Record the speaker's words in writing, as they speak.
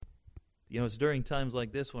It's during times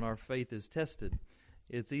like this when our faith is tested.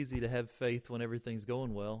 It's easy to have faith when everything's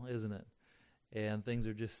going well, isn't it? And things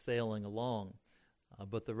are just sailing along.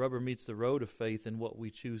 But the rubber meets the road of faith in what we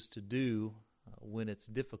choose to do when it's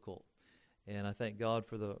difficult. And I thank God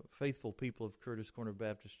for the faithful people of Curtis Corner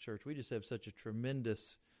Baptist Church. We just have such a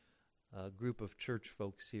tremendous group of church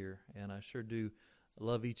folks here. And I sure do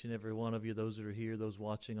love each and every one of you, those that are here, those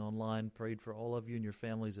watching online. Prayed for all of you and your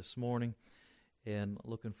families this morning. And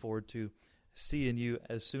looking forward to seeing you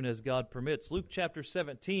as soon as God permits. Luke chapter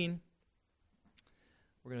 17.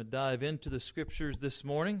 We're going to dive into the Scriptures this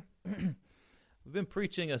morning. We've been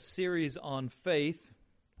preaching a series on faith.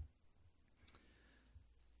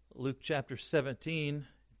 Luke chapter 17.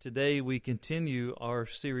 Today we continue our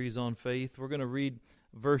series on faith. We're going to read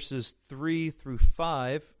verses 3 through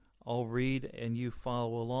 5. I'll read and you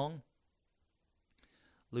follow along.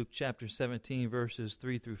 Luke chapter 17, verses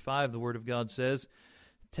 3 through 5, the Word of God says,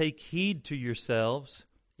 "Take heed to yourselves.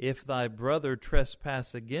 If thy brother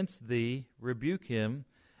trespass against thee, rebuke him,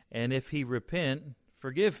 and if he repent,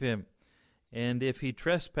 forgive him. And if he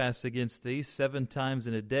trespass against thee 7 times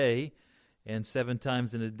in a day, and 7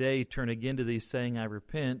 times in a day turn again to thee, saying, I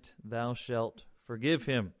repent, thou shalt forgive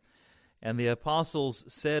him. And the apostles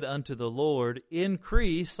said unto the Lord,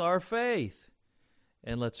 Increase our faith."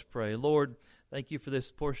 And let's pray. Lord, thank you for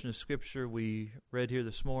this portion of Scripture we read here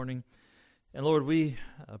this morning. And Lord, we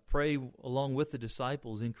pray along with the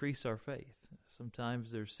disciples, increase our faith.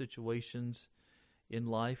 Sometimes there's situations in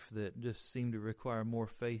life that just seem to require more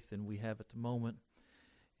faith than we have at the moment.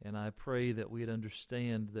 And I pray that we'd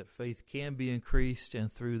understand that faith can be increased,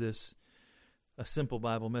 and through this a simple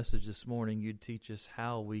Bible message this morning, you'd teach us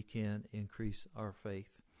how we can increase our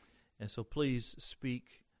faith. And so please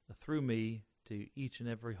speak through me to each and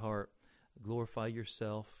every heart. Glorify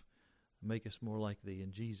yourself. Make us more like thee.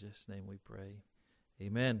 In Jesus' name we pray.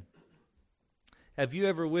 Amen. Have you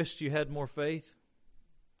ever wished you had more faith?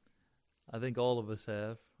 I think all of us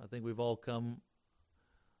have. I think we've all come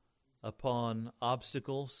upon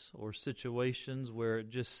obstacles or situations where it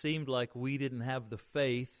just seemed like we didn't have the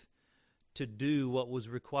faith to do what was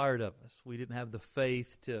required of us. We didn't have the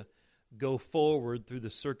faith to go forward through the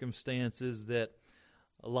circumstances that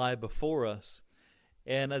lie before us.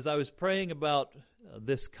 And as I was praying about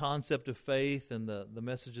this concept of faith and the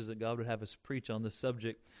messages that God would have us preach on this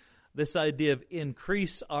subject, this idea of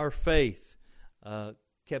increase our faith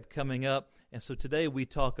kept coming up. And so today we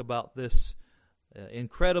talk about this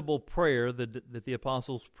incredible prayer that the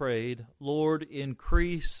apostles prayed, Lord,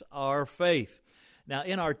 increase our faith. Now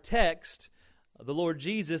in our text, the Lord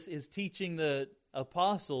Jesus is teaching the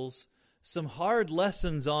apostles some hard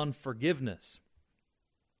lessons on forgiveness.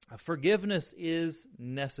 Forgiveness is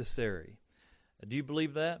necessary. Do you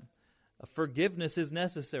believe that? Forgiveness is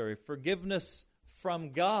necessary. Forgiveness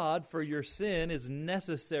from God for your sin is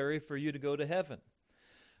necessary for you to go to heaven.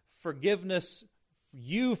 Forgiveness,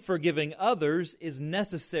 you forgiving others, is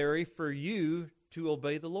necessary for you to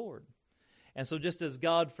obey the Lord. And so just as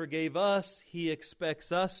God forgave us, He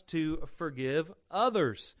expects us to forgive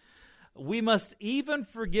others. We must even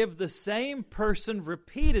forgive the same person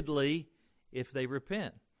repeatedly if they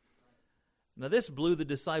repent. Now this blew the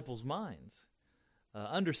disciples' minds.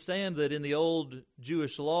 Understand that in the old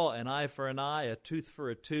Jewish law, an eye for an eye, a tooth for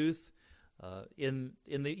a tooth. Even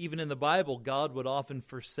in the Bible, God would often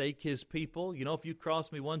forsake His people. You know, if you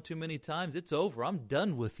cross me one too many times, it's over. I'm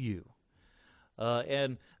done with you.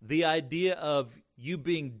 And the idea of you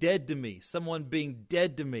being dead to me, someone being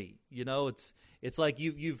dead to me, you know, it's like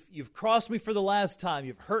you've crossed me for the last time.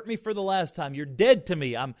 You've hurt me for the last time. You're dead to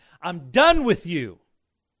me. I'm done with you.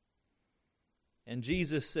 And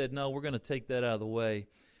Jesus said, no, we're going to take that out of the way.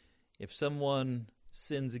 If someone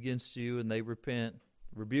sins against you and they repent,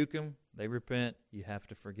 rebuke them, they repent, you have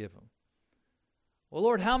to forgive them. Well,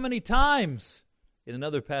 Lord, how many times? In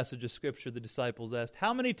another passage of Scripture, the disciples asked,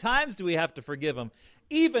 how many times do we have to forgive them?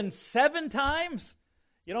 Even 7 times?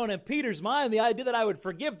 You know, and in Peter's mind, the idea that I would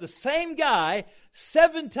forgive the same guy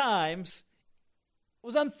 7 times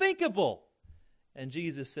was unthinkable. And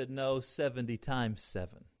Jesus said, no, 70 times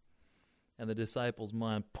 7. And the disciples'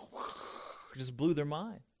 mind just blew their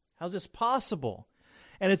mind. How's this possible?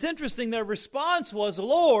 And it's interesting, their response was,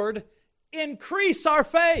 Lord, increase our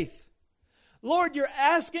faith. Lord, you're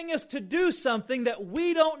asking us to do something that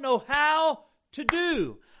we don't know how to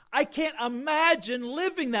do. I can't imagine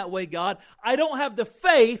living that way, God. I don't have the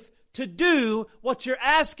faith to do what you're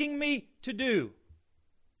asking me to do.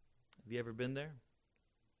 Have you ever been there?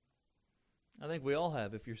 I think we all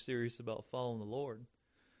have if you're serious about following the Lord.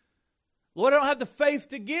 Lord, I don't have the faith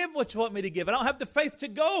to give what you want me to give. I don't have the faith to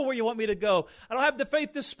go where you want me to go. I don't have the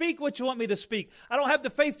faith to speak what you want me to speak. I don't have the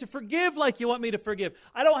faith to forgive like you want me to forgive.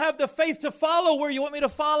 I don't have the faith to follow where you want me to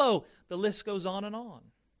follow. The list goes on and on.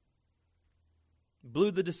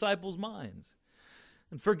 Blew the disciples' minds.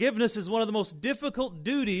 And forgiveness is one of the most difficult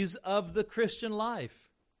duties of the Christian life.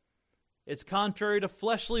 It's contrary to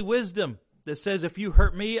fleshly wisdom that says, if you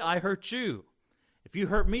hurt me, I hurt you. If you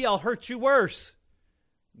hurt me, I'll hurt you worse.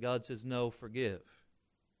 God says, no, forgive.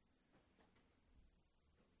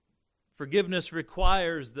 Forgiveness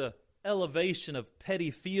requires the elevation of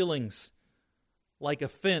petty feelings like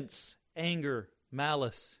offense, anger,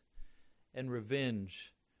 malice, and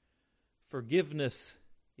revenge. Forgiveness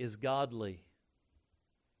is godly.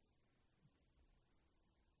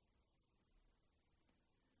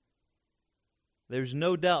 There's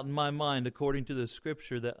no doubt in my mind, according to the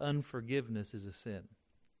Scripture, that unforgiveness is a sin.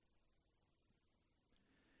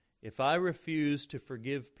 If I refuse to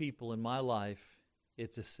forgive people in my life,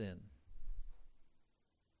 it's a sin.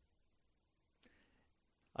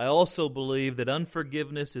 I also believe that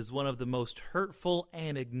unforgiveness is one of the most hurtful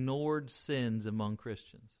and ignored sins among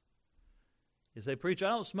Christians. You say, preacher, I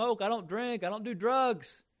don't smoke, I don't drink, I don't do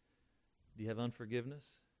drugs. Do you have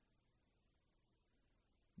unforgiveness?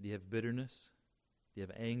 Do you have bitterness? Do you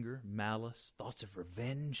have anger, malice, thoughts of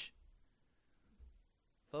revenge?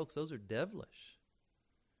 Folks, those are devilish.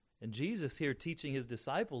 And Jesus here teaching His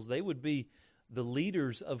disciples, they would be the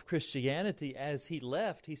leaders of Christianity as He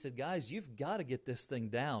left. He said, guys, you've got to get this thing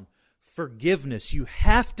down. Forgiveness. You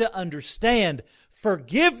have to understand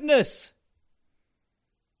forgiveness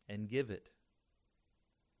and give it.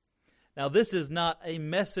 Now, this is not a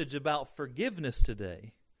message about forgiveness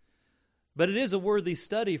today, but it is a worthy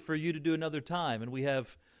study for you to do another time. And we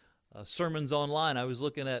have sermons online. I was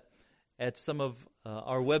looking at some of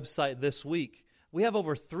our website this week. We have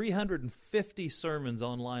over 350 sermons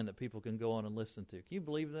online that people can go on and listen to. Can you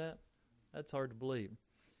believe that? That's hard to believe.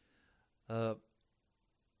 So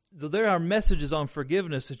there are messages on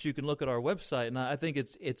forgiveness that you can look at our website, and I think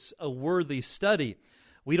it's a worthy study.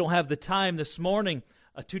 We don't have the time this morning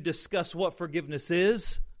to discuss what forgiveness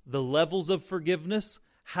is, the levels of forgiveness,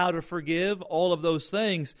 how to forgive, all of those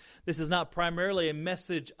things. This is not primarily a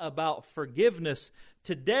message about forgiveness.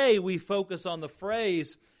 Today we focus on the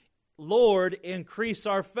phrase, Lord, increase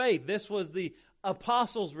our faith. This was the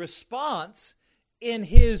apostles' response in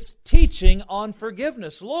his teaching on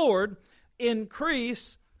forgiveness. Lord,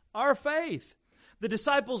 increase our faith. The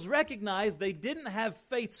disciples recognized they didn't have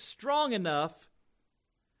faith strong enough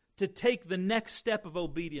to take the next step of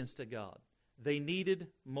obedience to God. They needed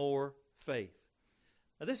more faith.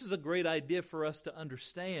 Now, this is a great idea for us to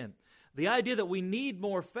understand. The idea that we need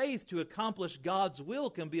more faith to accomplish God's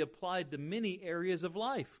will can be applied to many areas of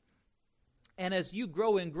life. And as you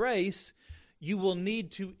grow in grace, you will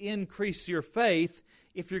need to increase your faith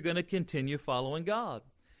if you're going to continue following God.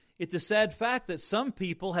 It's a sad fact that some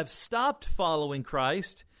people have stopped following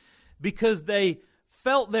Christ because they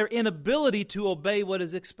felt their inability to obey what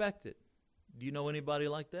is expected. Do you know anybody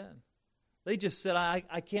like that? They just said, I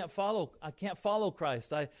can't follow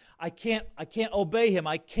Christ. I can't obey Him.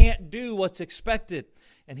 I can't do what's expected.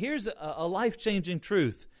 And here's a life-changing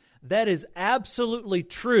truth. That is absolutely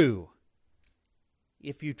true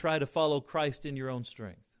if you try to follow Christ in your own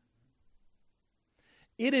strength.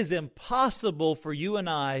 It is impossible for you and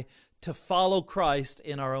I to follow Christ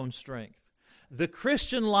in our own strength. The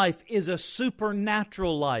Christian life is a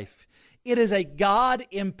supernatural life. It is a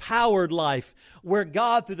God-empowered life where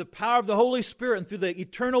God, through the power of the Holy Spirit and through the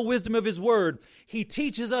eternal wisdom of His Word, He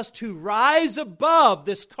teaches us to rise above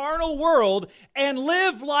this carnal world and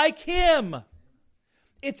live like Him.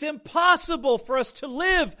 It's impossible for us to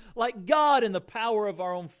live like God in the power of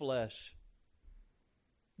our own flesh.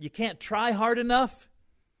 You can't try hard enough.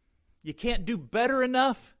 You can't do better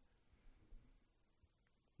enough.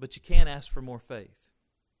 But you can ask for more faith.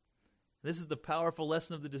 This is the powerful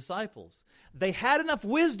lesson of the disciples. They had enough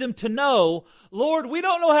wisdom to know, Lord, we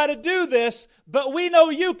don't know how to do this, but we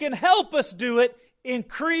know You can help us do it.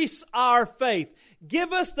 Increase our faith.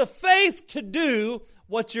 Give us the faith to do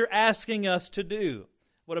what You're asking us to do.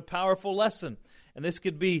 What a powerful lesson. And this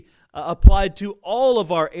could be applied to all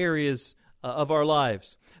of our areas of our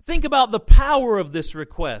lives. Think about the power of this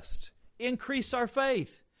request. Increase our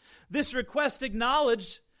faith. This request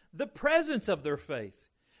acknowledged the presence of their faith.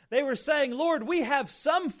 They were saying, Lord, we have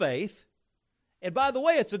some faith. And by the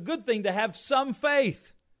way, it's a good thing to have some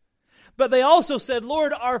faith. But they also said,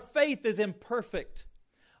 Lord, our faith is imperfect.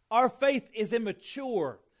 Our faith is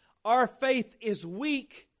immature. Our faith is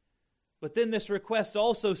weak. But then this request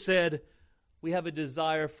also said, we have a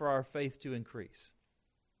desire for our faith to increase.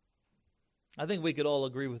 I think we could all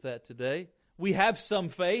agree with that today. We have some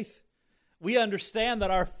faith. We understand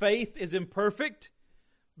that our faith is imperfect,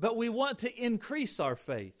 but we want to increase our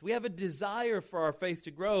faith. We have a desire for our faith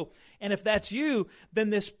to grow. And if that's you, then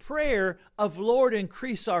this prayer of, Lord,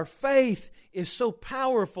 increase our faith is so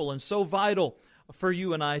powerful and so vital for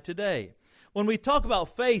you and I today. When we talk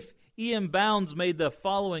about faith, E.M. Bounds made the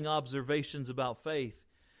following observations about faith.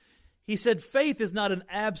 He said, faith is not an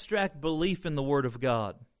abstract belief in the Word of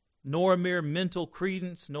God, nor a mere mental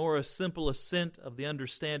credence, nor a simple assent of the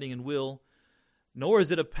understanding and will, nor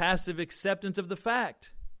is it a passive acceptance of the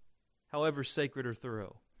fact, however sacred or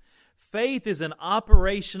thorough. Faith is an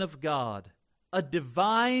operation of God, a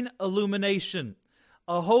divine illumination,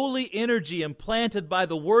 a holy energy implanted by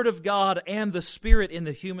the Word of God and the Spirit in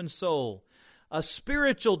the human soul, a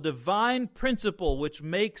spiritual divine principle which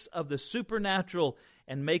makes of the supernatural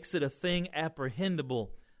and makes it a thing apprehendable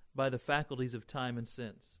by the faculties of time and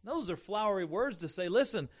sense. Those are flowery words to say,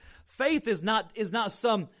 listen, faith is not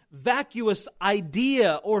some vacuous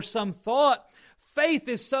idea or some thought. Faith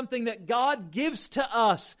is something that God gives to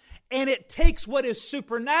us, and it takes what is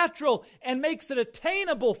supernatural and makes it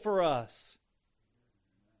attainable for us.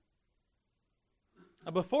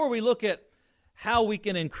 Now, before we look at how we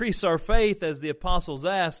can increase our faith, as the apostles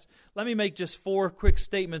asked, let me make just 4 quick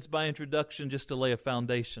statements by introduction just to lay a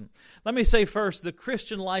foundation. Let me say first, the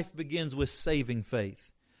Christian life begins with saving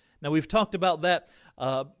faith. Now, we've talked about that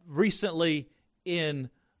recently in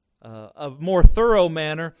a more thorough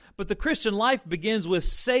manner, but the Christian life begins with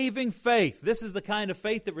saving faith. This is the kind of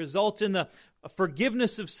faith that results in the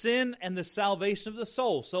forgiveness of sin and the salvation of the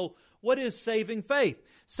soul. So, what is saving faith?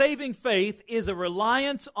 Saving faith is a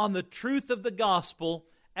reliance on the truth of the gospel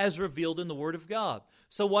as revealed in the Word of God.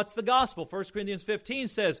 So what's the gospel? 1 Corinthians 15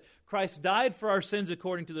 says, Christ died for our sins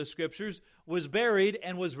according to the Scriptures, was buried,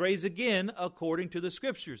 and was raised again according to the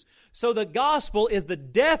Scriptures. So the gospel is the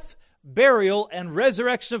death, burial, and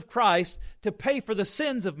resurrection of Christ to pay for the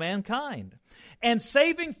sins of mankind. And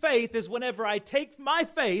saving faith is whenever I take my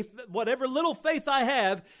faith, whatever little faith I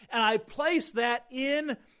have, and I place that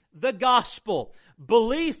in the gospel.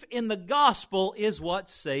 Belief in the gospel is what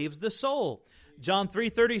saves the soul. John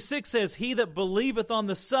 3:36 says, He that believeth on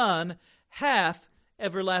the Son hath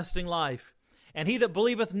everlasting life. And he that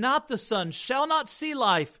believeth not the Son shall not see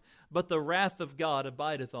life, but the wrath of God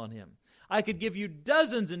abideth on him. I could give you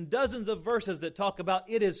dozens and dozens of verses that talk about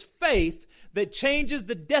it is faith that changes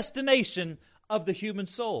the destination of the human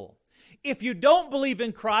soul. If you don't believe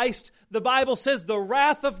in Christ, the Bible says the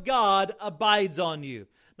wrath of God abides on you.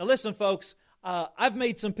 Now listen, folks, I've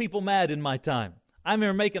made some people mad in my time. I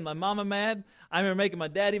remember making my mama mad. I remember making my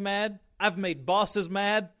daddy mad. I've made bosses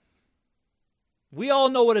mad. We all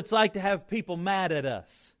know what it's like to have people mad at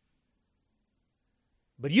us.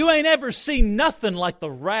 But you ain't ever seen nothing like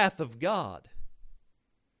the wrath of God.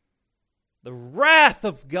 The wrath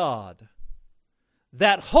of God.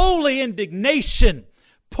 That holy indignation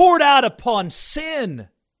poured out upon sin.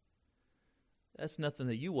 That's nothing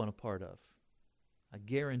that you want a part of. I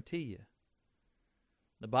guarantee you.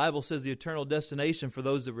 The Bible says the eternal destination for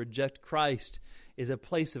those that reject Christ is a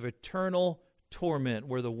place of eternal torment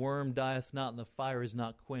where the worm dieth not and the fire is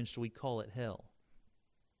not quenched. We call it hell.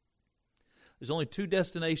 There's only 2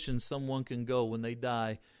 destinations someone can go when they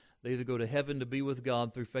die. They either go to heaven to be with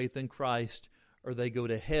God through faith in Christ, or they go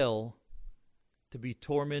to hell to be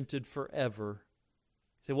tormented forever.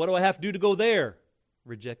 Say, what do I have to do to go there?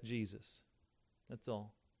 Reject Jesus. That's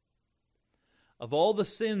all. Of all the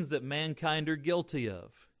sins that mankind are guilty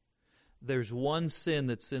of, there's one sin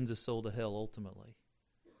that sends a soul to hell ultimately,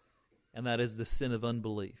 and that is the sin of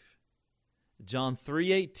unbelief. John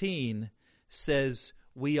 3:18 says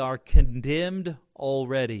we are condemned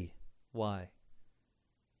already. Why?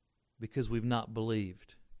 Because we've not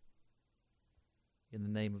believed in the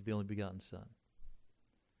name of the only begotten Son.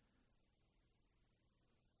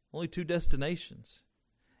 Only 2 destinations.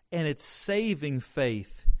 And it's saving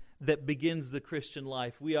faith that begins the Christian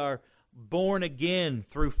life. We are born again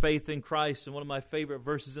through faith in Christ. And one of my favorite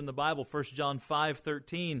verses in the Bible, 1 John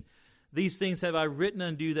 5:13, These things have I written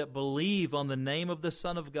unto you that believe on the name of the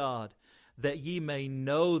Son of God, that ye may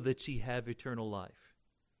know that ye have eternal life,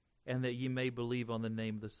 and that ye may believe on the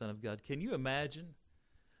name of the Son of God. Can you imagine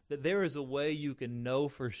that there is a way you can know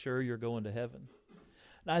for sure you're going to heaven?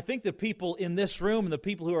 Now, I think the people in this room and the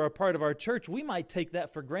people who are a part of our church, we might take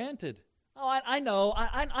that for granted. Oh, I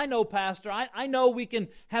know, Pastor. I know we can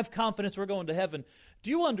have confidence we're going to heaven. Do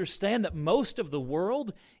you understand that most of the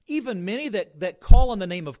world, even many that call on the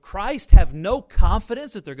name of Christ, have no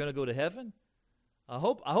confidence that they're going to go to heaven? I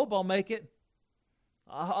hope I'll make it.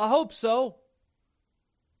 I hope so.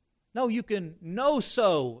 No, you can know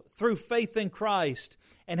so through faith in Christ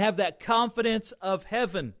and have that confidence of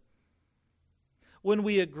heaven. When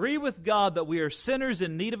we agree with God that we are sinners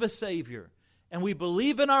in need of a Savior, and we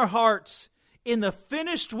believe in our hearts in the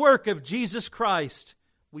finished work of Jesus Christ,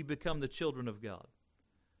 we become the children of God.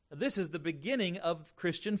 This is the beginning of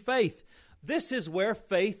Christian faith. This is where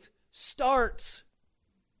faith starts.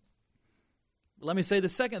 Let me say the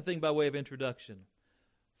second thing by way of introduction.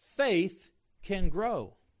 Faith can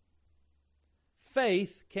grow.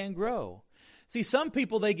 Faith can grow. See, some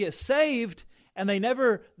people, they get saved and they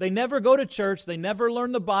never go to church, they never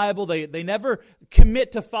learn the Bible, they never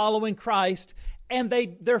commit to following Christ, and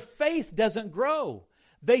their faith doesn't grow.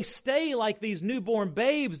 They stay like these newborn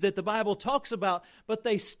babes that the Bible talks about, but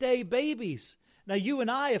they stay babies. Now, you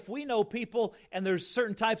and I, if we know people, and there's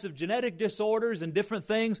certain types of genetic disorders and different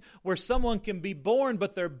things where someone can be born,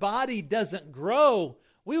 but their body doesn't grow,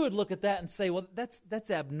 we would look at that and say, well,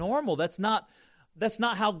 that's abnormal. That's not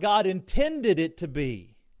how God intended it to be.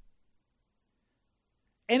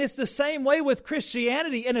 And it's the same way with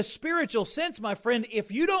Christianity in a spiritual sense, my friend.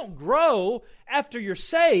 If you don't grow after you're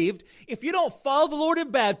saved, if you don't follow the Lord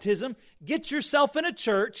in baptism, get yourself in a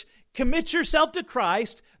church, commit yourself to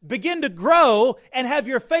Christ, begin to grow, and have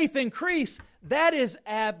your faith increase, that is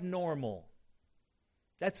abnormal.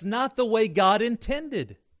 That's not the way God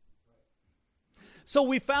intended. So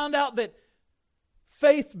we found out that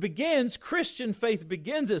Christian faith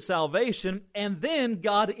begins at salvation, and then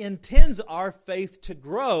God intends our faith to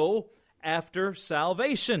grow after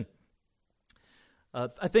salvation.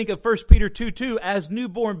 I think of 1 Peter 2:2, as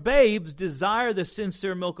newborn babes desire the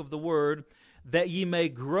sincere milk of the word, that ye may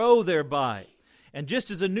grow thereby. And just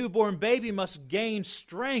as a newborn baby must gain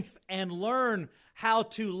strength and learn how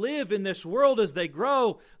to live in this world as they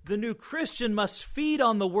grow, the new Christian must feed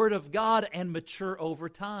on the Word of God and mature over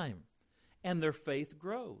time. And their faith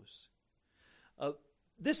grows.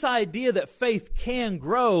 This idea that faith can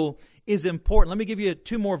grow is important. Let me give you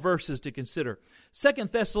 2 more verses to consider.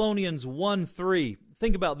 2 Thessalonians 1:3.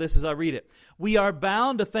 Think about this as I read it. We are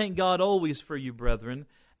bound to thank God always for you, brethren,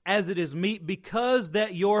 as it is meet, because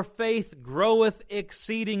that your faith groweth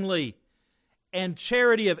exceedingly, and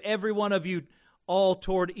charity of every one of you all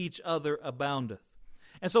toward each other aboundeth.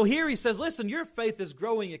 And so here he says, listen, your faith is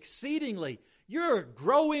growing exceedingly. You're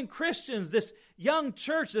growing Christians. This young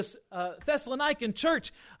church, this Thessalonican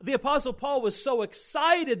church, the Apostle Paul was so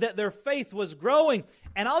excited that their faith was growing.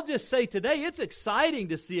 And I'll just say today, it's exciting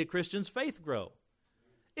to see a Christian's faith grow.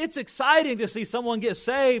 It's exciting to see someone get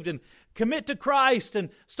saved and commit to Christ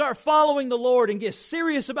and start following the Lord and get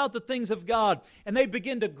serious about the things of God. And they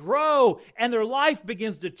begin to grow and their life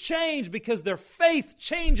begins to change because their faith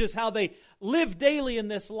changes how they live daily in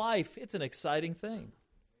this life. It's an exciting thing.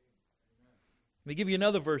 Let me give you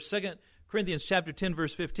another verse, 2 Corinthians chapter 10,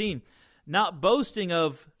 verse 15. Not boasting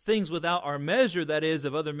of things without our measure, that is,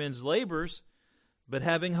 of other men's labors, but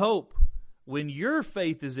having hope, when your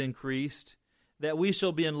faith is increased, that we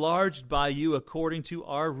shall be enlarged by you according to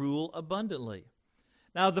our rule abundantly.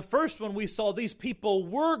 Now, the first one we saw, these people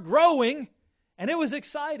were growing, and it was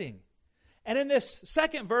exciting. And in this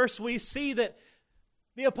second verse, we see that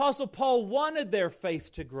the Apostle Paul wanted their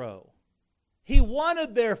faith to grow. He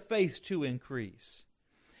wanted their faith to increase.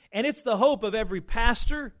 And it's the hope of every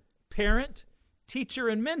pastor, parent, teacher,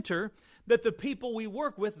 and mentor that the people we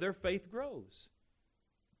work with, their faith grows.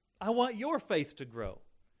 I want your faith to grow.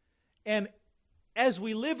 And as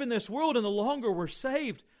we live in this world and the longer we're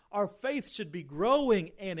saved, our faith should be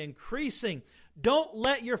growing and increasing. Don't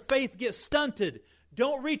let your faith get stunted.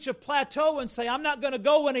 Don't reach a plateau and say, I'm not going to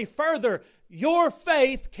go any further. Your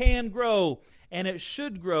faith can grow. And it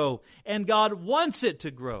should grow, and God wants it to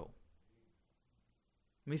grow.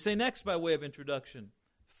 Let me say next by way of introduction,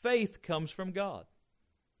 faith comes from God.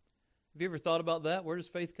 Have you ever thought about that? Where does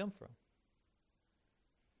faith come from?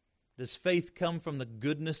 Does faith come from the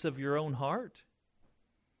goodness of your own heart?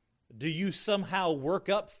 Do you somehow work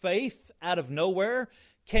up faith out of nowhere?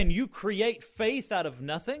 Can you create faith out of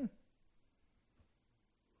nothing?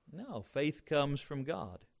 No, faith comes from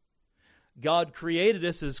God. God created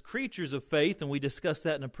us as creatures of faith, and we discussed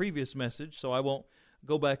that in a previous message, so I won't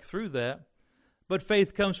go back through that. But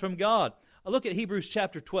faith comes from God. I look at Hebrews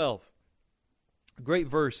chapter 12. A great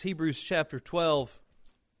verse, Hebrews chapter 12.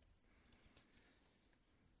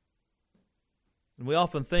 And we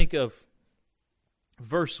often think of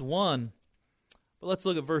verse 1, but let's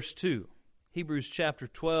look at verse 2. Hebrews chapter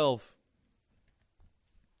 12.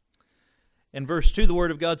 In verse 2, the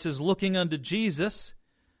Word of God says, looking unto Jesus,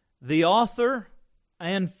 the author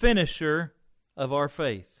and finisher of our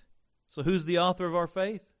faith. So who's the author of our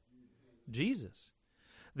faith? Jesus.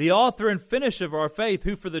 The author and finisher of our faith,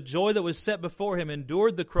 who for the joy that was set before him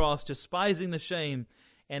endured the cross, despising the shame,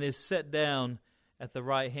 and is set down at the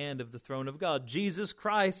right hand of the throne of God. Jesus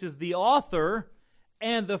Christ is the author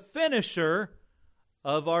and the finisher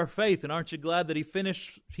of our faith. And aren't you glad that He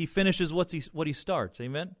finishes what he starts?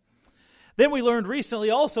 Amen? Then we learned recently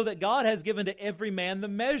also that God has given to every man the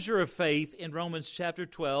measure of faith in Romans chapter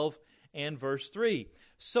 12 and verse 3.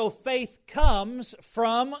 So faith comes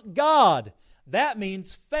from God. That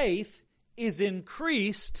means faith is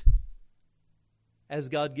increased as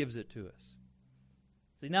God gives it to us.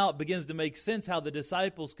 See, now it begins to make sense how the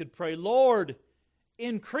disciples could pray, Lord,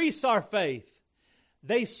 increase our faith.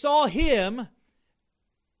 They saw Him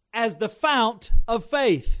as the fount of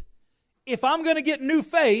faith. If I'm going to get new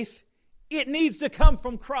faith, it needs to come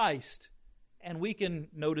from Christ. And we can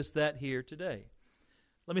notice that here today.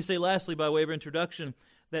 Let me say lastly, by way of introduction,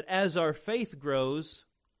 that as our faith grows,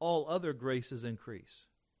 all other graces increase.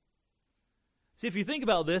 See, if you think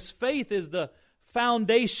about this, faith is the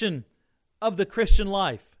foundation of the Christian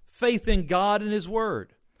life. Faith in God and His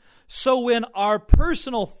Word. So when our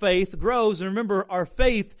personal faith grows, and remember, our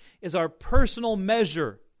faith is our personal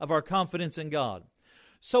measure of our confidence in God.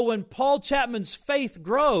 So when Paul Chapman's faith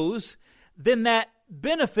grows, then that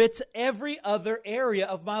benefits every other area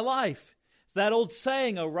of my life. It's that old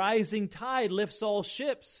saying, a rising tide lifts all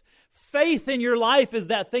ships. Faith in your life is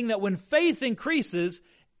that thing that when faith increases,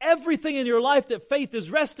 everything in your life that faith is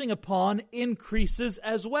resting upon increases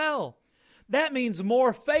as well. That means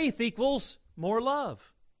more faith equals more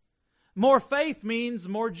love. More faith means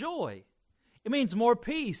more joy. It means more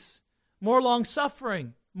peace, more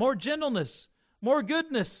long-suffering, more gentleness, more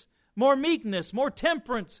goodness, more meekness, more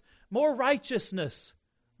temperance, more righteousness,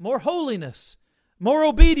 more holiness, more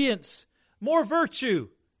obedience, more virtue.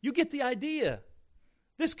 You get the idea.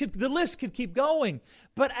 The list could keep going.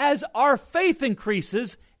 But as our faith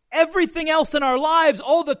increases, everything else in our lives,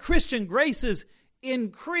 all the Christian graces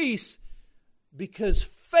increase because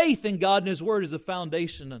faith in God and His Word is the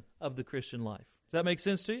foundation of the Christian life. Does that make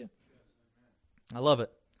sense to you? I love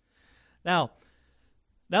it. Now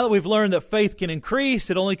that we've learned that faith can increase,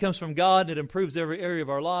 it only comes from God and it improves every area of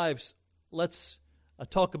our lives, let's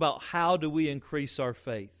talk about how do we increase our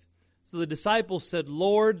faith. So the disciples said,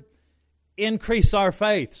 Lord, increase our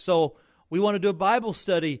faith. So we want to do a Bible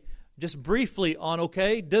study just briefly on,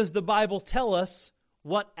 does the Bible tell us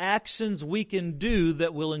what actions we can do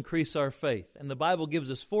that will increase our faith? And the Bible gives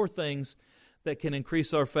us 4 things that can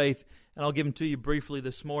increase our faith, and I'll give them to you briefly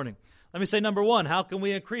this morning. Let me say number 1, how can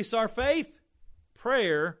we increase our faith?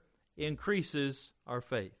 Prayer increases our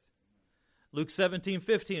faith. Luke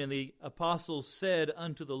 17:15, and the apostles said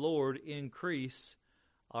unto the Lord, increase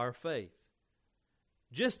our faith.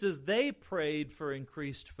 Just as they prayed for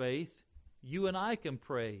increased faith, you and I can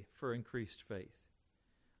pray for increased faith.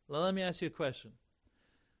 Well, let me ask you a question.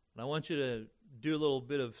 And I want you to do a little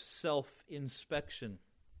bit of self-inspection.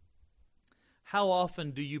 How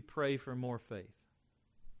often do you pray for more faith?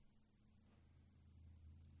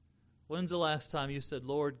 When's the last time you said,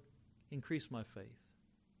 Lord, increase my faith?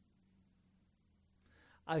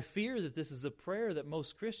 I fear that this is a prayer that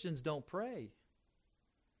most Christians don't pray.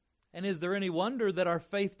 And is there any wonder that our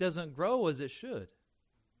faith doesn't grow as it should?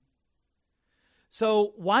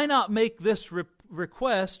 So why not make this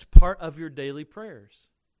request part of your daily prayers?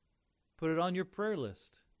 Put it on your prayer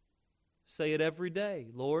list. Say it every day.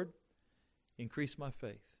 Lord, increase my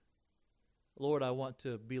faith. Lord, I want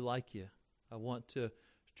to be like you. I want to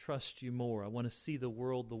trust you more. I want to see the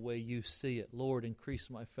world the way you see it. Lord, increase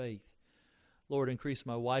my faith. Lord, increase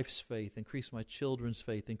my wife's faith. Increase my children's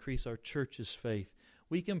faith. Increase our church's faith.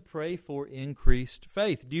 We can pray for increased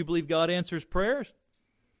faith. Do you believe God answers prayers?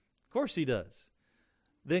 Of course He does.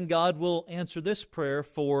 Then God will answer this prayer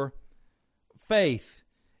for faith.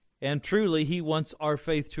 And truly, He wants our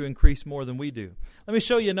faith to increase more than we do. Let me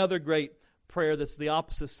show you another great prayer that's the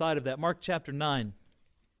opposite side of that. Mark chapter 9.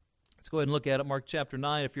 Let's go ahead and look at it. Mark chapter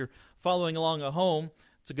 9. If you're following along at home,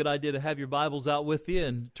 it's a good idea to have your Bibles out with you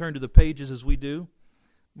and turn to the pages as we do.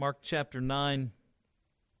 Mark chapter 9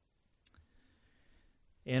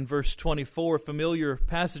 and verse 24, a familiar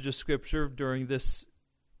passage of Scripture during this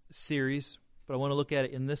series, but I want to look at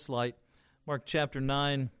it in this light. Mark chapter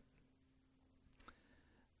 9.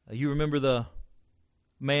 You remember the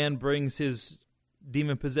man brings his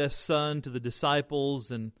demon-possessed son to the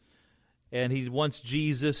disciples, and he wants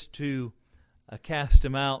Jesus to cast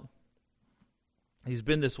him out. He's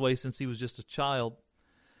been this way since he was just a child.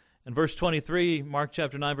 In verse 23, Mark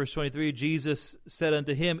chapter 9, verse 23, Jesus said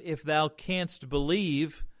unto him, If thou canst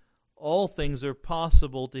believe, all things are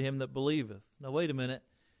possible to him that believeth. Now wait a minute.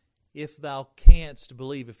 If thou canst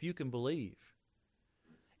believe, if you can believe.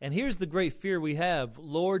 And here's the great fear we have.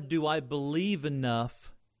 Lord, do I believe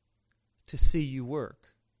enough to see you work?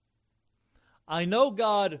 I know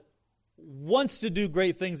God wants to do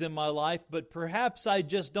great things in my life, but perhaps I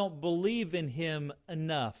just don't believe in Him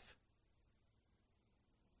enough.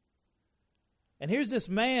 And here's this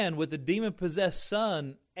man with a demon-possessed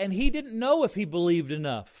son, and he didn't know if he believed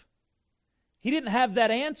enough. He didn't have that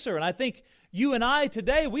answer. And I think you and I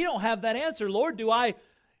today, we don't have that answer. Lord, do I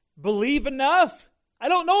believe enough? I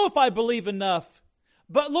don't know if I believe enough.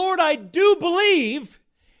 But Lord, I do believe.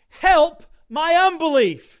 Help my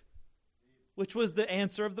unbelief. Which was the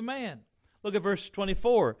answer of the man. Look at verse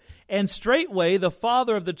 24. And straightway the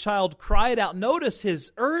father of the child cried out. Notice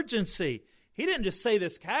his urgency. He didn't just say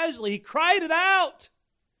this casually. He cried it out.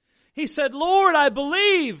 He said, Lord, I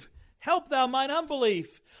believe. Help thou mine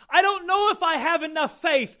unbelief. I don't know if I have enough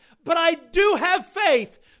faith, but I do have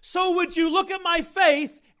faith. So would you look at my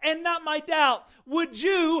faith and not my doubt? Would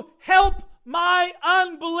you help my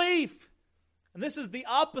unbelief? And this is the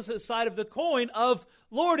opposite side of the coin of,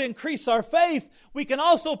 Lord, increase our faith. We can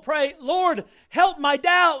also pray, Lord, help my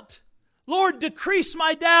doubt. Lord, decrease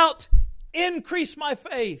my doubt. Increase my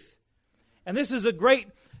faith. And this is a great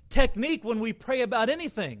technique when we pray about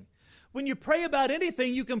anything. When you pray about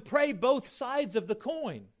anything, you can pray both sides of the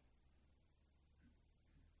coin.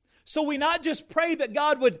 So we not just pray that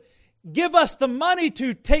God would give us the money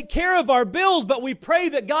to take care of our bills, but we pray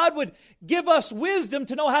that God would give us wisdom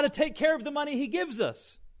to know how to take care of the money He gives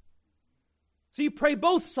us. So you pray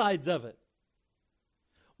both sides of it.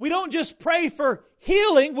 We don't just pray for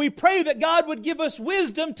healing, we pray that God would give us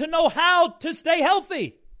wisdom to know how to stay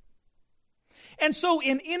healthy. And so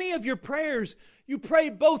in any of your prayers, you pray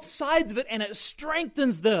both sides of it, and it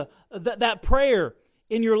strengthens that prayer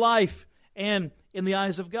in your life and in the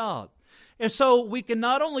eyes of God. And so we can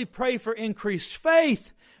not only pray for increased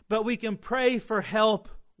faith, but we can pray for help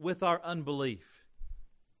with our unbelief.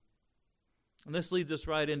 And this leads us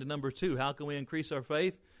right into number 2. How can we increase our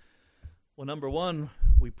faith? Well, number 1,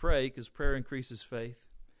 we pray because prayer increases faith.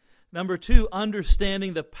 Number 2,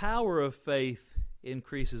 understanding the power of faith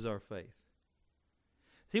increases our faith.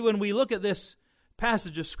 See, when we look at this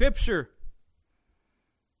passage of Scripture,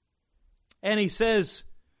 and he says,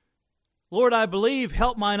 Lord, I believe,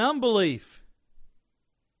 help mine unbelief.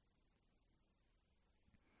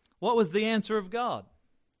 What was the answer of God?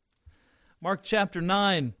 Mark chapter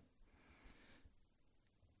 9,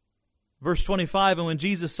 verse 25, and when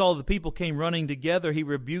Jesus saw the people came running together, he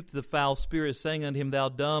rebuked the foul spirit, saying unto him, Thou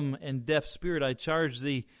dumb and deaf spirit, I charge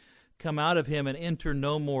thee, come out of him and enter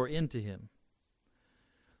no more into him.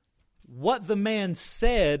 What the man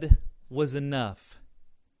said was enough.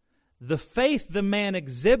 The faith the man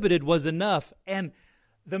exhibited was enough. And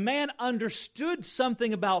the man understood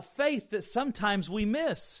something about faith that sometimes we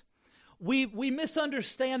miss. We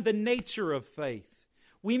misunderstand the nature of faith.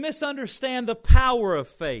 We misunderstand the power of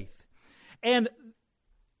faith. And,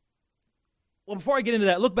 well, before I get into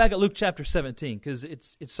that, look back at Luke chapter 17, because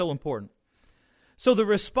it's so important. So the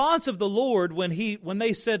response of the Lord when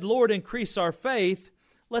they said, Lord, increase our faith,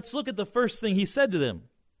 let's look at the first thing He said to them.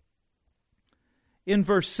 In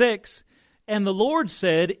verse 6, and the Lord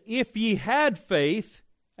said, If ye had faith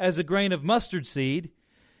as a grain of mustard seed,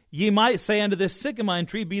 ye might say unto this sycamore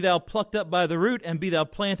tree, Be thou plucked up by the root, and be thou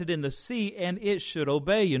planted in the sea, and it should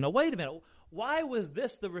obey you. Now wait a minute. Why was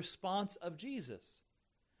this the response of Jesus?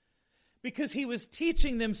 Because He was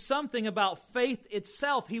teaching them something about faith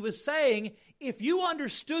itself. He was saying, if you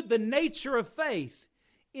understood the nature of faith,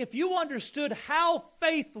 if you understood how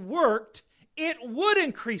faith worked, it would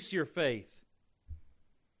increase your faith.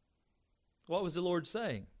 What was the Lord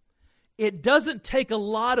saying? It doesn't take a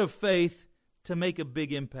lot of faith to make a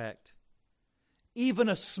big impact. Even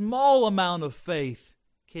a small amount of faith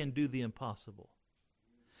can do the impossible.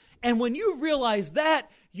 And when you realize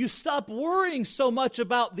that, you stop worrying so much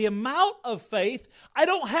about the amount of faith. I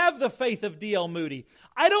don't have the faith of D.L. Moody.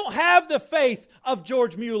 I don't have the faith of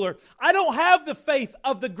George Mueller. I don't have the faith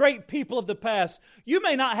of the great people of the past. You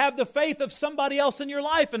may not have the faith of somebody else in your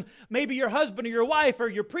life, and maybe your husband or your wife or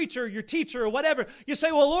your preacher or your teacher or whatever. You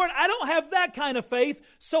say, well, Lord, I don't have that kind of faith,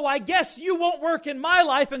 so I guess you won't work in my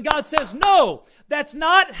life. And God says, no, that's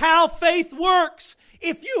not how faith works.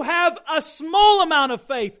 If you have a small amount of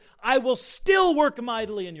faith, I will still work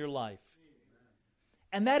mightily in your life.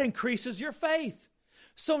 And that increases your faith.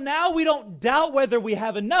 So now we don't doubt whether we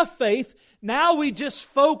have enough faith. Now we just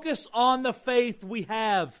focus on the faith we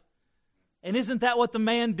have. And isn't that what the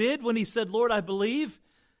man did when he said, Lord, I believe,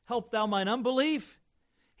 help thou mine unbelief?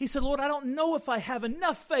 He said, Lord, I don't know if I have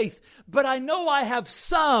enough faith, but I know I have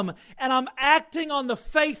some, and I'm acting on the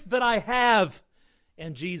faith that I have.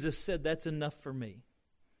 And Jesus said, that's enough for me.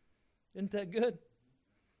 Isn't that good?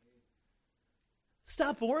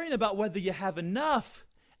 Stop worrying about whether you have enough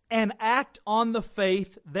and act on the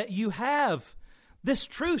faith that you have. This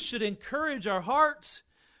truth should encourage our hearts.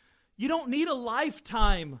 You don't need a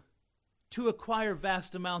lifetime to acquire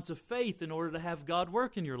vast amounts of faith in order to have God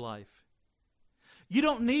work in your life. You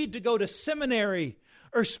don't need to go to seminary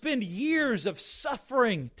or spend years of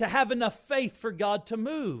suffering to have enough faith for God to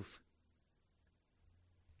move.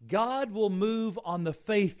 God will move on the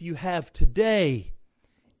faith you have today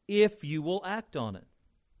if you will act on it.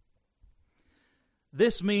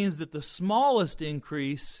 This means that the smallest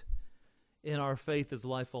increase in our faith is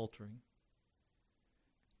life-altering.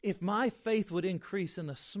 If my faith would increase in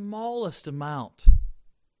the smallest amount,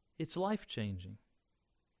 it's life-changing.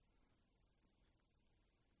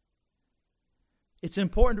 It's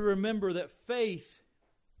important to remember that faith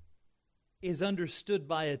is understood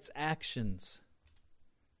by its actions.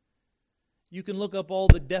 You can look up all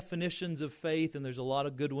the definitions of faith, and there's a lot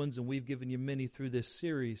of good ones, and we've given you many through this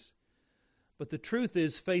series. But the truth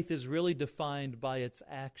is, faith is really defined by its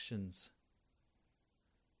actions.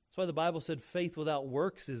 That's why the Bible said faith without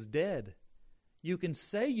works is dead. You can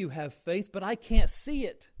say you have faith, but I can't see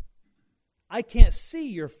it. I can't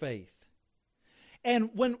see your faith. And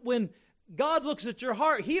when God looks at your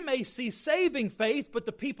heart, He may see saving faith, but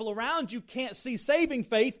the people around you can't see saving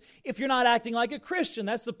faith if you're not acting like a Christian.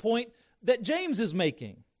 That's the point that James is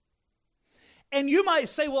making. And you might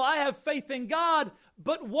say, well, I have faith in God,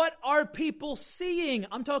 but what are people seeing?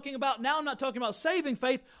 I'm talking about now, I'm not talking about saving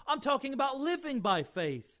faith, I'm talking about living by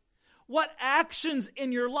faith. What actions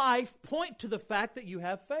in your life point to the fact that you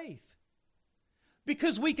have faith?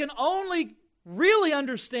 Because we can only really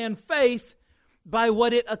understand faith by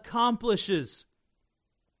what it accomplishes.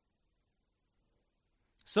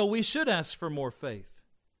 So we should ask for more faith.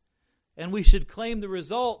 And we should claim the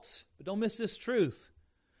results. But don't miss this truth.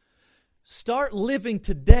 Start living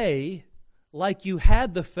today like you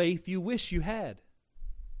had the faith you wish you had.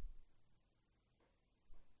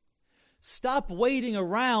 Stop waiting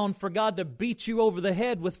around for God to beat you over the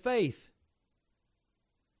head with faith.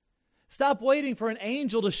 Stop waiting for an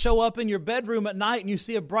angel to show up in your bedroom at night and you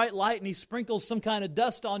see a bright light and He sprinkles some kind of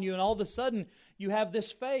dust on you and all of a sudden you have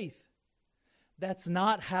this faith. That's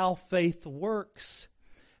not how faith works.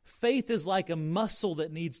 Faith is like a muscle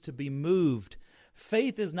that needs to be moved.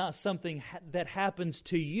 Faith is not something that happens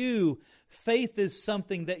to you. Faith is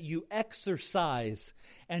something that you exercise.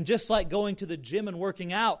 And just like going to the gym and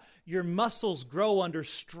working out, your muscles grow under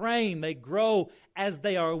strain. They grow as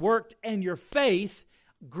they are worked, and your faith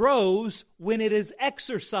grows when it is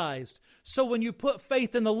exercised. So when you put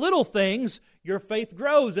faith in the little things, your faith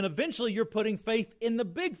grows, and eventually you're putting faith in the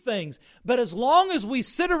big things. But as long as we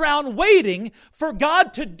sit around waiting for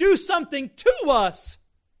God to do something to us,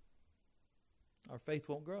 our faith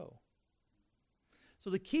won't grow. So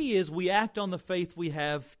the key is we act on the faith we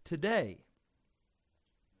have today.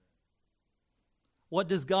 What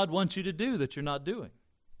does God want you to do that you're not doing?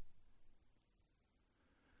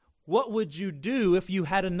 What would you do if you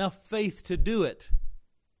had enough faith to do it?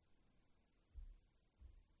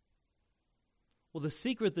 Well, the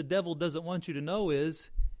secret the devil doesn't want you to know is,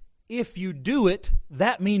 if you do it,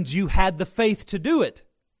 that means you had the faith to do it.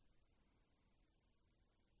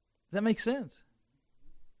 Does that make sense?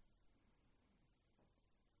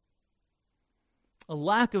 A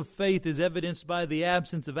lack of faith is evidenced by the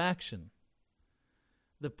absence of action.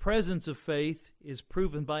 The presence of faith is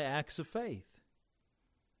proven by acts of faith.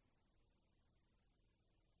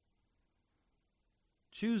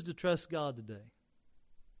 Choose to trust God today.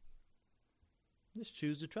 Just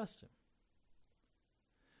choose to trust Him.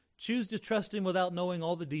 Choose to trust Him without knowing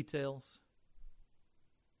all the details.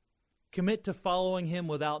 Commit to following Him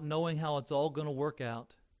without knowing how it's all going to work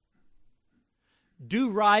out.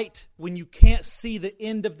 Do right when you can't see the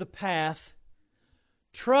end of the path.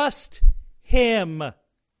 Trust Him.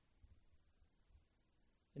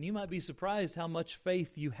 And you might be surprised how much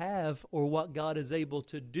faith you have or what God is able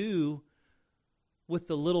to do with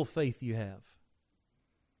the little faith you have.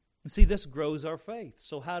 And see, this grows our faith.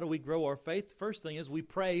 So how do we grow our faith? First thing is we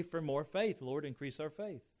pray for more faith. Lord, increase our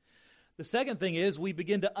faith. The second thing is we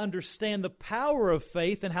begin to understand the power of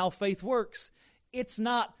faith and how faith works. It's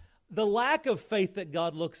not the lack of faith that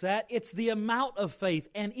God looks at, it's the amount of faith.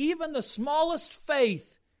 And even the smallest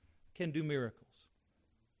faith can do miracles.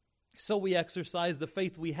 So we exercise the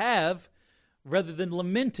faith we have rather than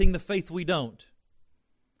lamenting the faith we don't.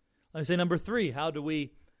 Let me say number 3, how do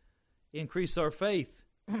we increase our faith?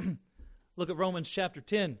 Look at Romans chapter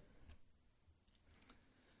 10.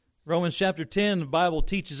 Romans chapter 10, the Bible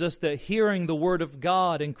teaches us that hearing the Word of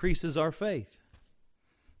God increases our faith.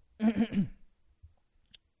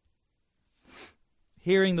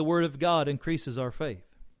 Hearing the Word of God increases our faith.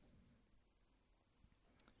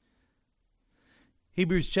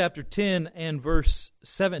 Hebrews chapter 10 and verse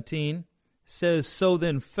 17 says, "So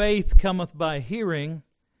then faith cometh by hearing,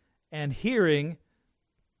 and hearing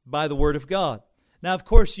by the Word of God." Now, of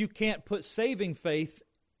course, you can't put saving faith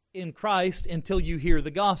in Christ until you hear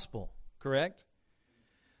the gospel, correct?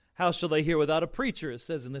 How shall they hear without a preacher, it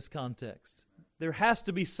says in this context. There has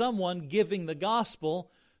to be someone giving the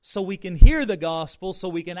gospel so we can hear the gospel, so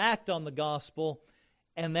we can act on the gospel,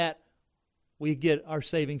 and that we get our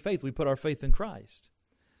saving faith. We put our faith in Christ.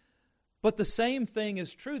 But the same thing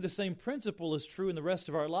is true, the same principle is true in the rest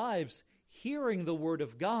of our lives. Hearing the Word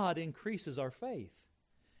of God increases our faith.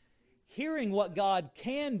 Hearing what God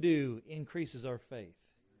can do increases our faith.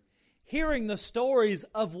 Hearing the stories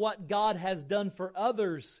of what God has done for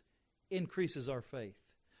others increases our faith.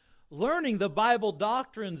 Learning the Bible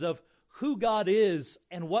doctrines of who God is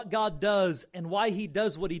and what God does and why He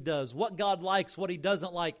does what He does, what God likes, what He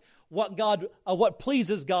doesn't like, what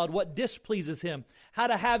pleases God, what displeases Him, how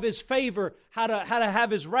to have His favor, how to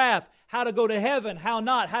have His wrath, how to go to heaven, how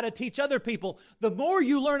not, how to teach other people. The more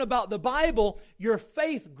you learn about the Bible, your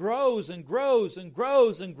faith grows and grows and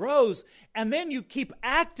grows and grows, and then you keep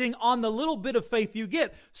acting on the little bit of faith you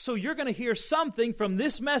get. So you're going to hear something from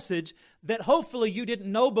this message that hopefully you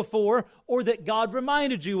didn't know before or that God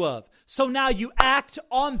reminded you of. So now you act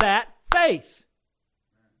on that faith.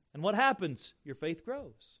 And what happens? Your faith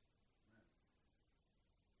grows.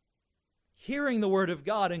 Hearing the Word of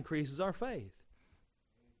God increases our faith.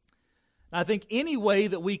 I think any way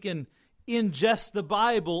that we can ingest the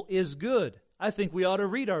Bible is good. I think we ought to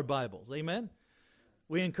read our Bibles. Amen?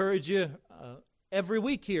 We encourage you every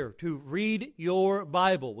week here to read your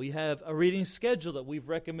Bible. We have a reading schedule that we've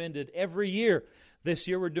recommended every year. This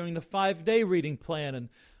year we're doing the 5-day reading plan, and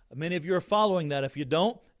many of you are following that. If you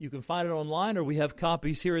don't, you can find it online, or we have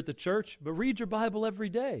copies here at the church. But read your Bible every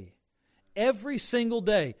day. Every single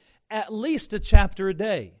day. At least a chapter a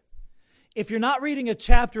day. If you're not reading a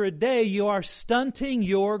chapter a day, you are stunting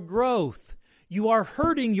your growth. You are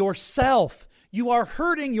hurting yourself. You are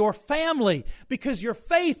hurting your family, because your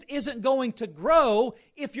faith isn't going to grow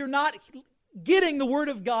if you're not getting the Word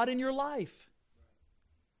of God in your life.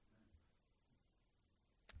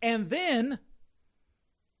 And then,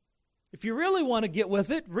 if you really want to get with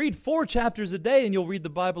it, read 4 chapters a day and you'll read the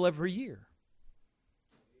Bible every year.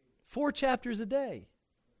 4 chapters a day.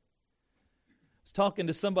 I was talking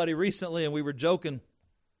to somebody recently and we were joking,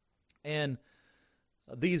 and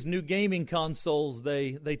these new gaming consoles,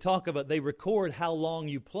 they talk about, they record how long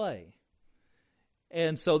you play.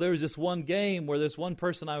 And so there was this one game where this one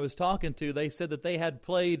person I was talking to, they said that they had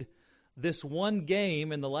played this one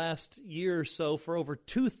game in the last year or so for over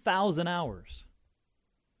 2,000 hours.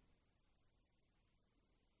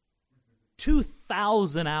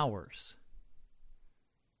 2,000 hours.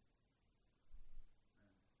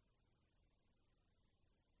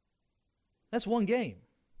 That's one game.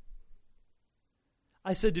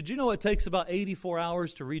 I said, did you know it takes about 84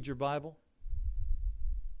 hours to read your Bible?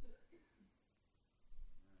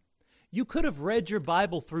 You could have read your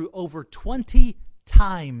Bible through over 20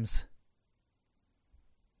 times.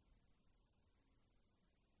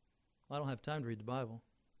 Well, I don't have time to read the Bible.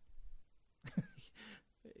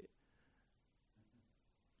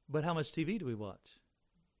 But how much TV do we watch?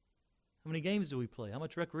 How many games do we play? How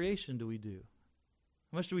much recreation do we do?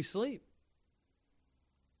 How much do we sleep?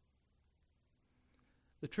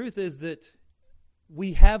 The truth is that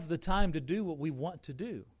we have the time to do what we want to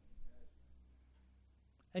do.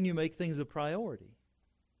 And you make things a priority.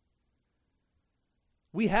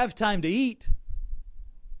 We have time to eat.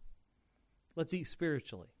 Let's eat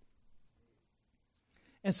spiritually.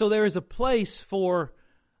 And so there is a place for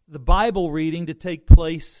the Bible reading to take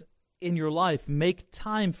place in your life. Make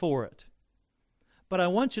time for it. But I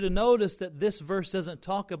want you to notice that this verse doesn't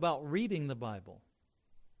talk about reading the Bible.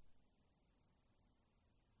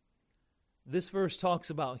 This verse talks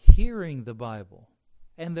about hearing the Bible.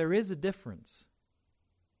 And there is a difference.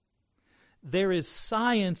 There is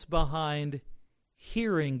science behind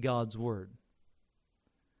hearing God's Word.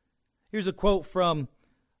 Here's a quote from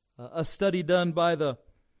a study done by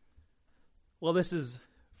this is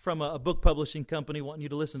from a book publishing company wanting you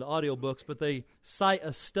to listen to audiobooks, but they cite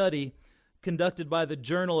a study conducted by the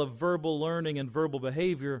Journal of Verbal Learning and Verbal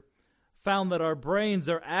Behavior, found that our brains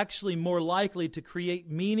are actually more likely to create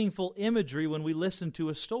meaningful imagery when we listen to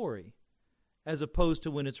a story, as opposed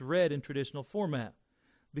to when it's read in traditional format,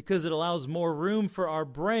 because it allows more room for our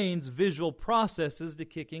brain's visual processes to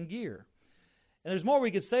kick in gear. And there's more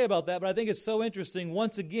we could say about that, but I think it's so interesting.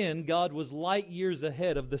 Once again, God was light years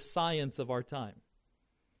ahead of the science of our time.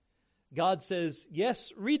 God says,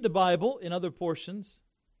 yes, read the Bible in other portions,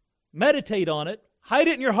 meditate on it, hide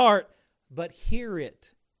it in your heart, but hear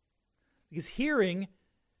it. Because hearing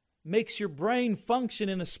makes your brain function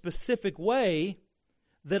in a specific way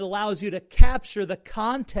that allows you to capture the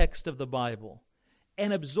context of the Bible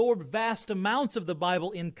and absorb vast amounts of the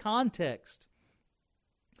Bible in context.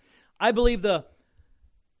 I believe the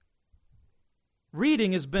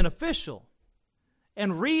reading is beneficial,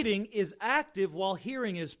 and reading is active while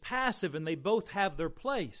hearing is passive, and they both have their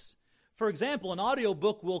place. For example, an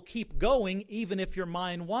audiobook will keep going even if your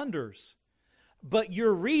mind wanders. But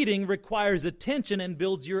your reading requires attention and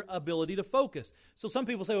builds your ability to focus. So some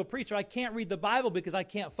people say, well, preacher, I can't read the Bible because I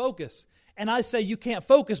can't focus. And I say you can't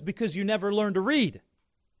focus because you never learned to read.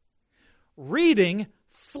 Reading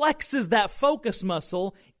flexes that focus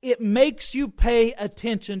muscle. It makes you pay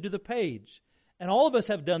attention to the page. And all of us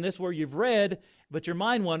have done this where you've read, but your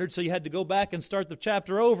mind wandered, so you had to go back and start the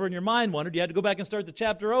chapter over, and your mind wandered. You had to go back and start the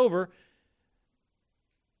chapter over.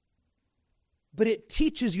 But it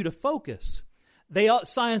teaches you to focus.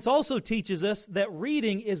 Science also teaches us that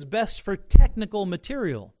reading is best for technical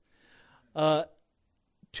material.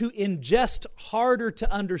 To ingest harder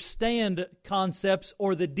to understand concepts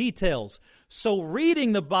or the details. So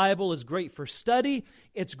reading the Bible is great for study.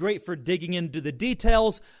 It's great for digging into the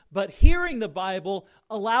details. But hearing the Bible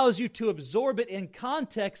allows you to absorb it in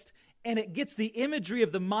context, and it gets the imagery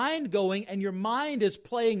of the mind going, and your mind is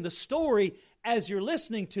playing the story as you're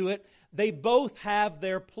listening to it. They both have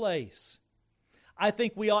their place. I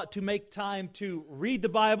think we ought to make time to read the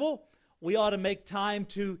Bible. We ought to make time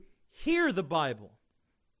to hear the Bible.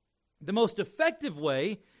 The most effective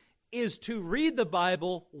way is to read the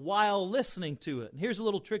Bible while listening to it. And here's a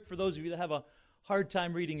little trick for those of you that have a hard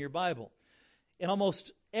time reading your Bible. In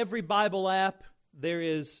almost every Bible app, there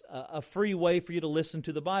is a free way for you to listen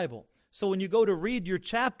to the Bible. So when you go to read your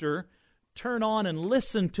chapter, turn on and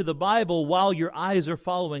listen to the Bible while your eyes are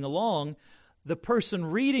following along. The person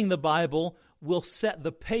reading the Bible will set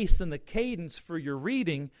the pace and the cadence for your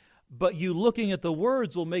reading, but you looking at the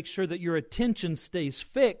words will make sure that your attention stays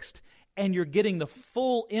fixed and you're getting the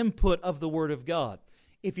full input of the Word of God.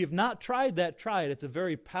 If you've not tried that, try it. It's a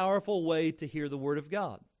very powerful way to hear the Word of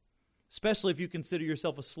God, especially if you consider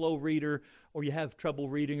yourself a slow reader or you have trouble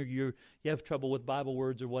reading or you have trouble with Bible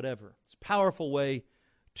words or whatever. It's a powerful way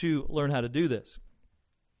to learn how to do this.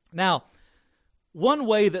 Now, one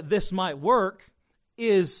way that this might work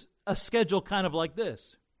is a schedule kind of like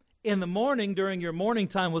this. In the morning, during your morning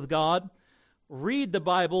time with God, read the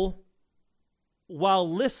Bible while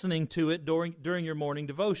listening to it during your morning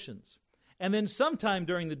devotions. And then sometime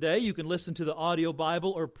during the day, you can listen to the audio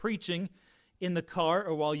Bible or preaching in the car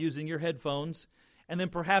or while using your headphones. And then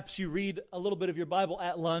perhaps you read a little bit of your Bible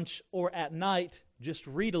at lunch or at night. Just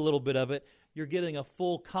read a little bit of it. You're getting a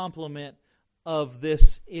full complement of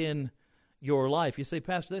this in your life. You say,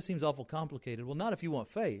 Pastor, that seems awful complicated. Well, not if you want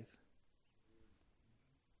faith.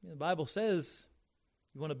 The Bible says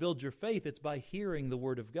you want to build your faith, it's by hearing the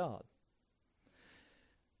Word of God.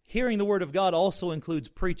 Hearing the Word of God also includes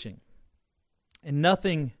preaching. And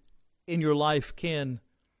nothing in your life can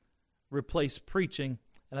replace preaching.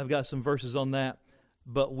 And I've got some verses on that,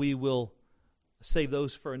 but we will save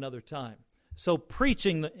those for another time. So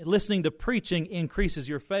preaching, listening to preaching increases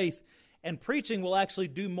your faith. And preaching will actually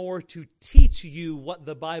do more to teach you what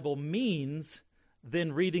the Bible means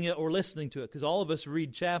than reading it or listening to it. Because all of us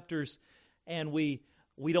read chapters and we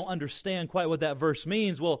don't understand quite what that verse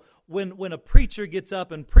means. Well, when a preacher gets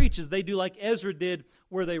up and preaches, they do like Ezra did,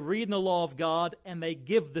 where they read in the law of God and they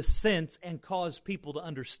give the sense and cause people to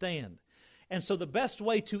understand. And so the best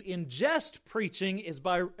way to ingest preaching is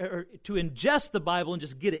to ingest the Bible and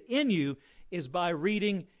just get it in you is by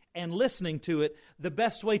reading and listening to it. The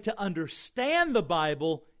best way to understand the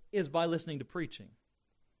Bible is by listening to preaching.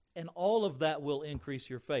 And all of that will increase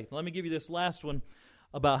your faith. Let me give you this last one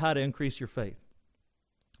about how to increase your faith.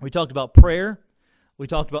 We talked about prayer. We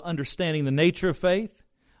talked about understanding the nature of faith.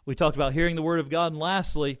 We talked about hearing the Word of God. And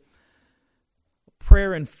lastly,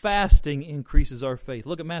 prayer and fasting increases our faith.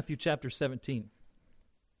 Look at Matthew chapter 17.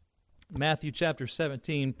 Matthew chapter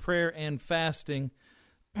 17, prayer and fasting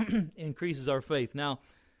increases our faith. Now,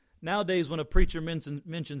 nowadays when a preacher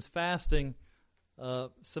mentions fasting,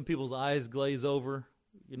 some people's eyes glaze over.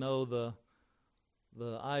 You know, the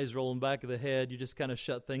eyes rolling back of the head. You just kind of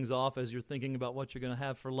shut things off as you're thinking about what you're going to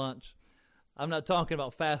have for lunch. I'm not talking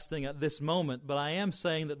about fasting at this moment, but I am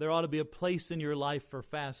saying that there ought to be a place in your life for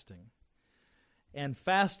fasting. And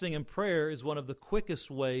fasting and prayer is one of the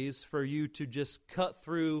quickest ways for you to just cut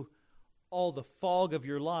through all the fog of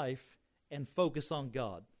your life and focus on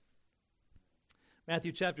God.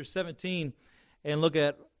 Matthew chapter 17, and look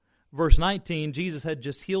at verse 19, Jesus had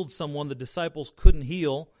just healed someone the disciples couldn't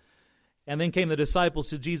heal. And then came the disciples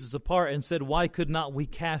to Jesus apart and said, "Why could not we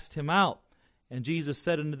cast him out?" And Jesus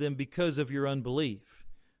said unto them, "Because of your unbelief.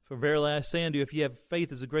 For verily I say unto you, if ye have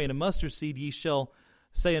faith as a grain of mustard seed, ye shall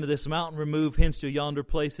say unto this mountain, Remove hence to yonder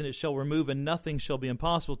place, and it shall remove, and nothing shall be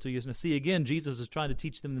impossible to you." Now see, again, Jesus is trying to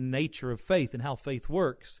teach them the nature of faith and how faith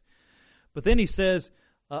works. But then he says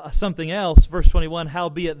something else, verse 21,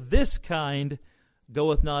 "Howbeit this kind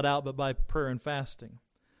goeth not out but by prayer and fasting."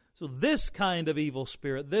 So this kind of evil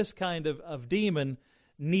spirit, this kind of demon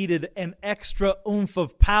needed an extra oomph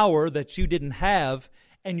of power that you didn't have,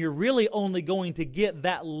 and you're really only going to get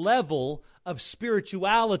that level of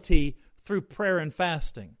spirituality through prayer and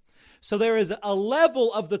fasting. So there is a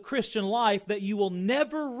level of the Christian life that you will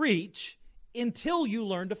never reach until you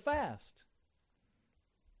learn to fast.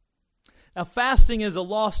 Now, fasting is a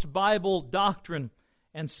lost Bible doctrine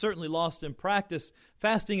and certainly lost in practice.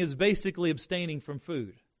 Fasting is basically abstaining from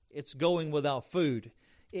food. It's going without food.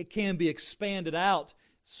 It can be expanded out,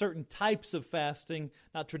 certain types of fasting,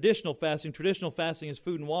 not traditional fasting. Traditional fasting is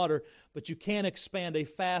food and water, but you can expand a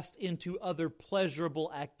fast into other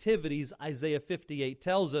pleasurable activities, Isaiah 58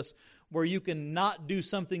 tells us, where you can not do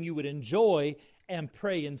something you would enjoy and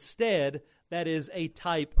pray instead. That is a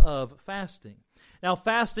type of fasting. Now,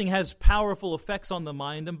 fasting has powerful effects on the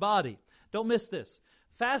mind and body. Don't miss this.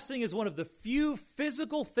 Fasting is one of the few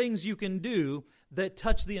physical things you can do that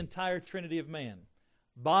touch the entire Trinity of man.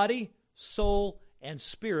 Body, soul, and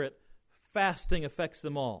spirit. Fasting affects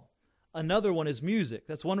them all. Another one is music.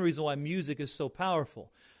 That's one reason why music is so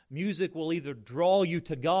powerful. Music will either draw you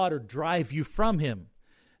to God or drive you from Him,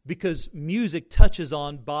 because music touches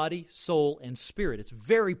on body, soul, and spirit. It's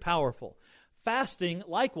very powerful. Fasting,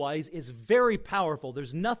 likewise, is very powerful.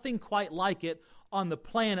 There's nothing quite like it on the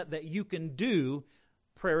planet that you can do,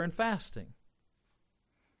 prayer and fasting.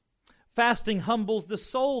 Fasting humbles the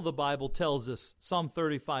soul, the Bible tells us, Psalm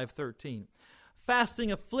 35:13.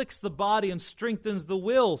 Fasting afflicts the body and strengthens the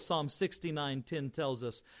will, Psalm 69:10 tells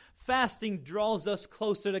us. Fasting draws us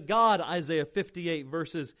closer to God, Isaiah 58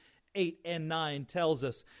 verses 8 and 9 tells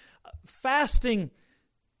us. Fasting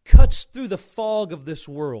cuts through the fog of this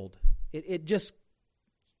world.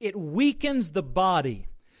 It weakens the body.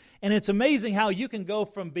 And it's amazing how you can go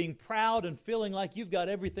from being proud and feeling like you've got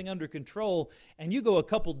everything under control, and you go a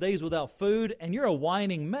couple days without food, and you're a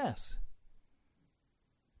whining mess.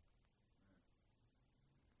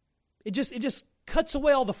 It just cuts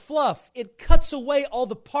away all the fluff. It cuts away all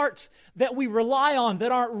the parts that we rely on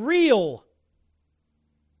that aren't real.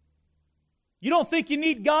 You don't think you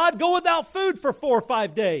need God? Go without food for 4 or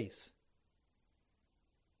 5 days.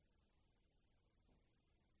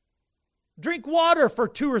 Drink water for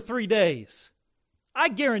 2 or 3 days. I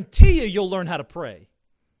guarantee you'll learn how to pray.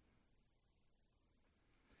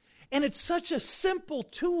 And it's such a simple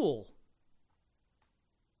tool,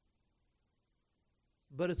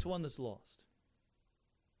 but it's one that's lost.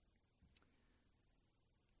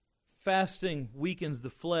 Fasting weakens the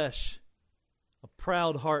flesh. A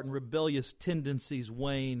proud heart and rebellious tendencies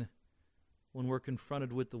wane when we're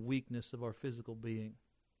confronted with the weakness of our physical being.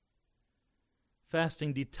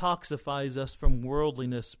 Fasting detoxifies us from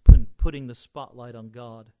worldliness, putting the spotlight on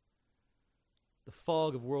God. The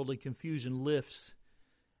fog of worldly confusion lifts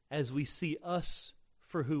as we see us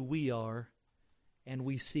for who we are, and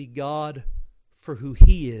we see God for who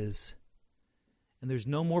He is. And there's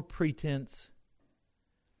no more pretense.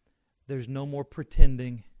 There's no more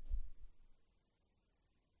pretending.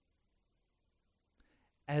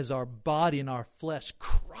 As our body and our flesh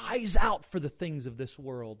cries out for the things of this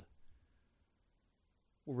world,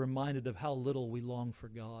 we're reminded of how little we long for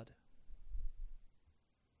God.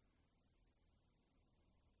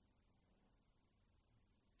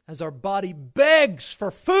 As our body begs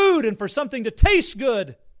for food and for something to taste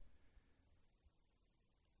good,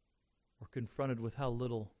 we're confronted with how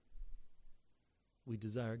little we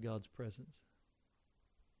desire God's presence.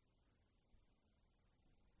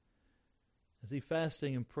 See,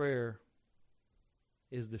 fasting and prayer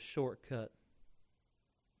is the shortcut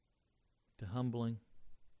to humbling,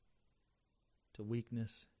 to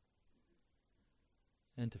weakness,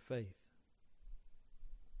 and to faith.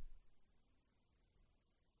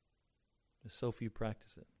 There's so few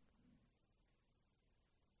practice it.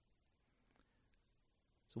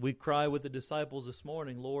 So we cry with the disciples this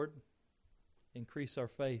morning, Lord, increase our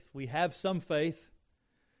faith. We have some faith.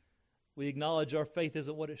 We acknowledge our faith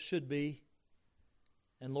isn't what it should be.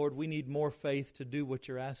 And Lord, we need more faith to do what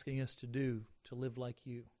You're asking us to do, to live like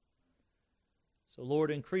You. So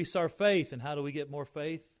Lord, increase our faith. And how do we get more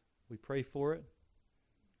faith? We pray for it.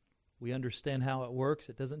 We understand how it works.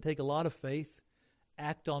 It doesn't take a lot of faith.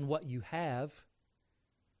 act on what you have,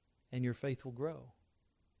 and your faith will grow.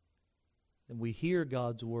 And we hear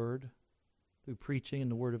God's word through preaching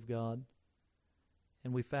and the word of God,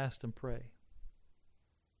 and we fast and pray.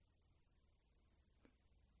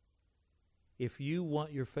 If you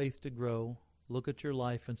want your faith to grow, look at your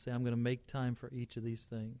life and say, I'm going to make time for each of these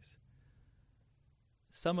things.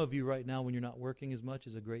 Some of you right now, when you're not working as much,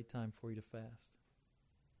 is a great time for you to fast.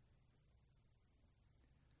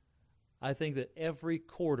 I think that every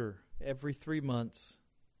quarter, every 3 months,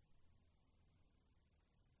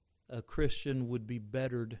 a Christian would be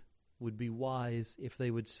bettered, would be wise if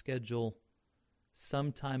they would schedule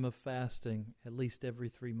some time of fasting at least every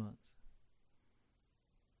 3 months.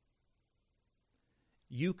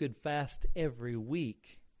 You could fast every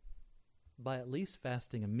week by at least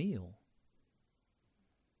fasting a meal.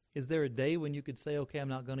 Is there a day when you could say, okay, I'm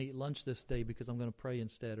not going to eat lunch this day because I'm going to pray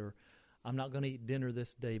instead, or I'm not going to eat dinner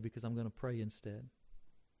this day because I'm going to pray instead?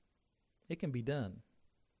 It can be done.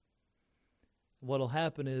 What will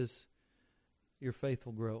happen is your faith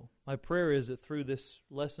will grow. My prayer is that through this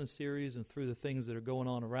lesson series and through the things that are going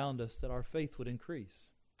on around us, that our faith would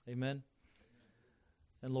increase. Amen?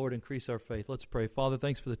 And Lord, increase our faith. Let's pray. Father,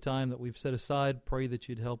 thanks for the time that we've set aside. Pray that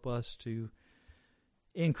you'd help us to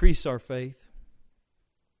increase our faith.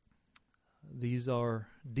 These are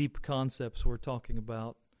deep concepts we're talking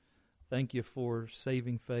about. Thank you for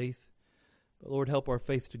saving faith. But Lord, help our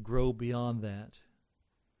faith to grow beyond that,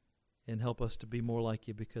 and help us to be more like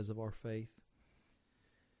you because of our faith.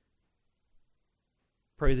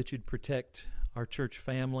 Pray that you'd protect our church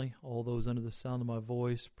family, all those under the sound of my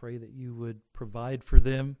voice. Pray that you would provide for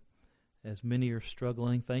them as many are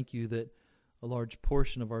struggling. Thank you that a large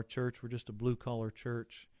portion of our church, we're just a blue-collar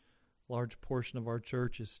church, a large portion of our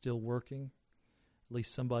church is still working. At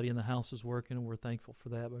least somebody in the house is working, and we're thankful for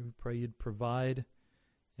that. But we pray you'd provide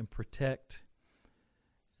and protect.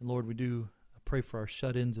 And Lord, we do pray for our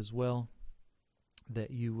shut-ins as well,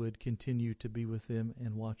 that you would continue to be with them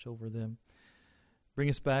and watch over them. Bring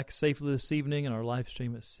us back safely this evening in our live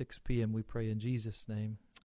stream at 6 p.m. We pray in Jesus' name.